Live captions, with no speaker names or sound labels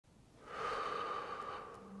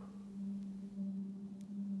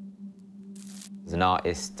As an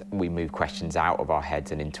artist, we move questions out of our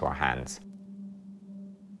heads and into our hands.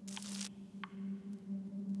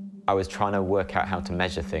 I was trying to work out how to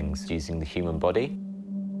measure things using the human body.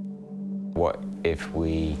 What if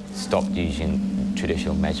we stopped using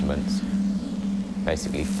traditional measurements,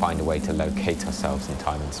 basically find a way to locate ourselves in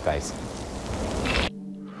time and space?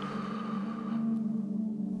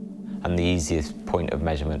 And the easiest point of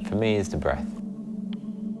measurement for me is the breath.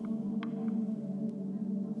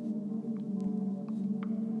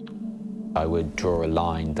 I would draw a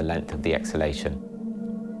line the length of the exhalation.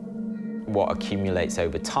 What accumulates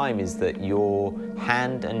over time is that your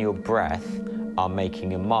hand and your breath are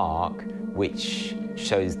making a mark which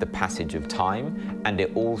shows the passage of time, and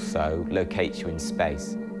it also locates you in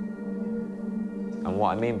space. And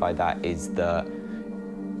what I mean by that is that,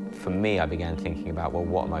 for me, I began thinking about, well,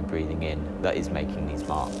 what am I breathing in that is making these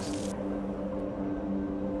marks?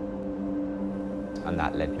 And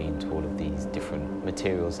that led me into all of these different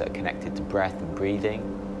materials that are connected to breath and breathing,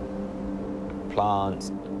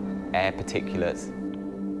 plants, air particulates,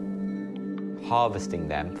 harvesting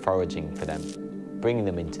them, foraging for them, bringing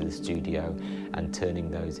them into the studio and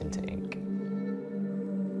turning those into ink.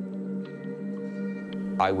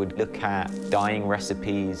 I would look at dyeing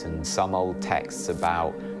recipes and some old texts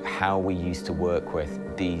about how we used to work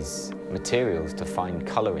with these materials to find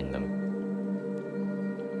colour in them.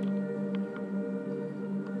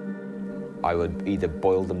 I would either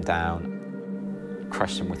boil them down,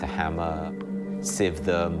 crush them with a hammer, sieve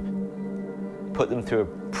them, put them through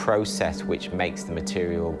a process which makes the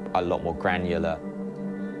material a lot more granular,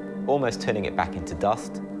 almost turning it back into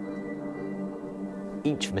dust.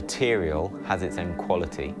 Each material has its own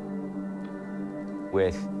quality.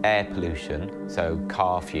 With air pollution, so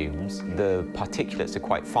car fumes, the particulates are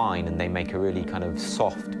quite fine and they make a really kind of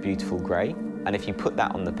soft, beautiful grey. And if you put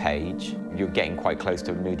that on the page, you're getting quite close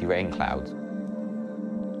to moody rain clouds.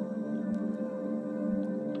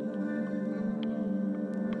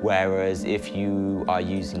 Whereas if you are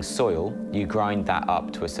using soil, you grind that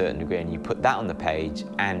up to a certain degree and you put that on the page,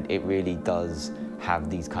 and it really does have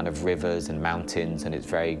these kind of rivers and mountains, and it's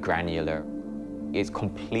very granular. It's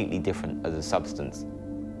completely different as a substance.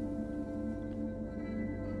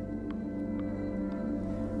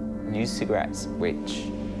 Used cigarettes, which,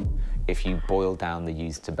 if you boil down the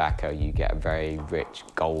used tobacco, you get a very rich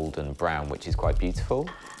golden brown, which is quite beautiful.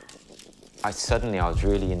 I was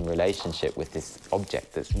really in relationship with this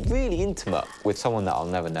object that's really intimate with someone that I'll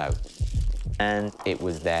never know. And it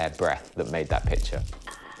was their breath that made that picture.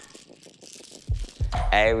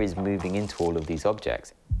 Air is moving into all of these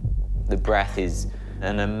objects. The breath is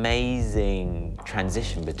an amazing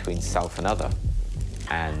transition between self and other.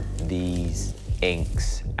 And these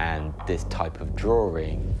inks and this type of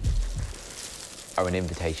drawing are an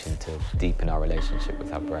invitation to deepen our relationship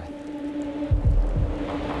with our breath.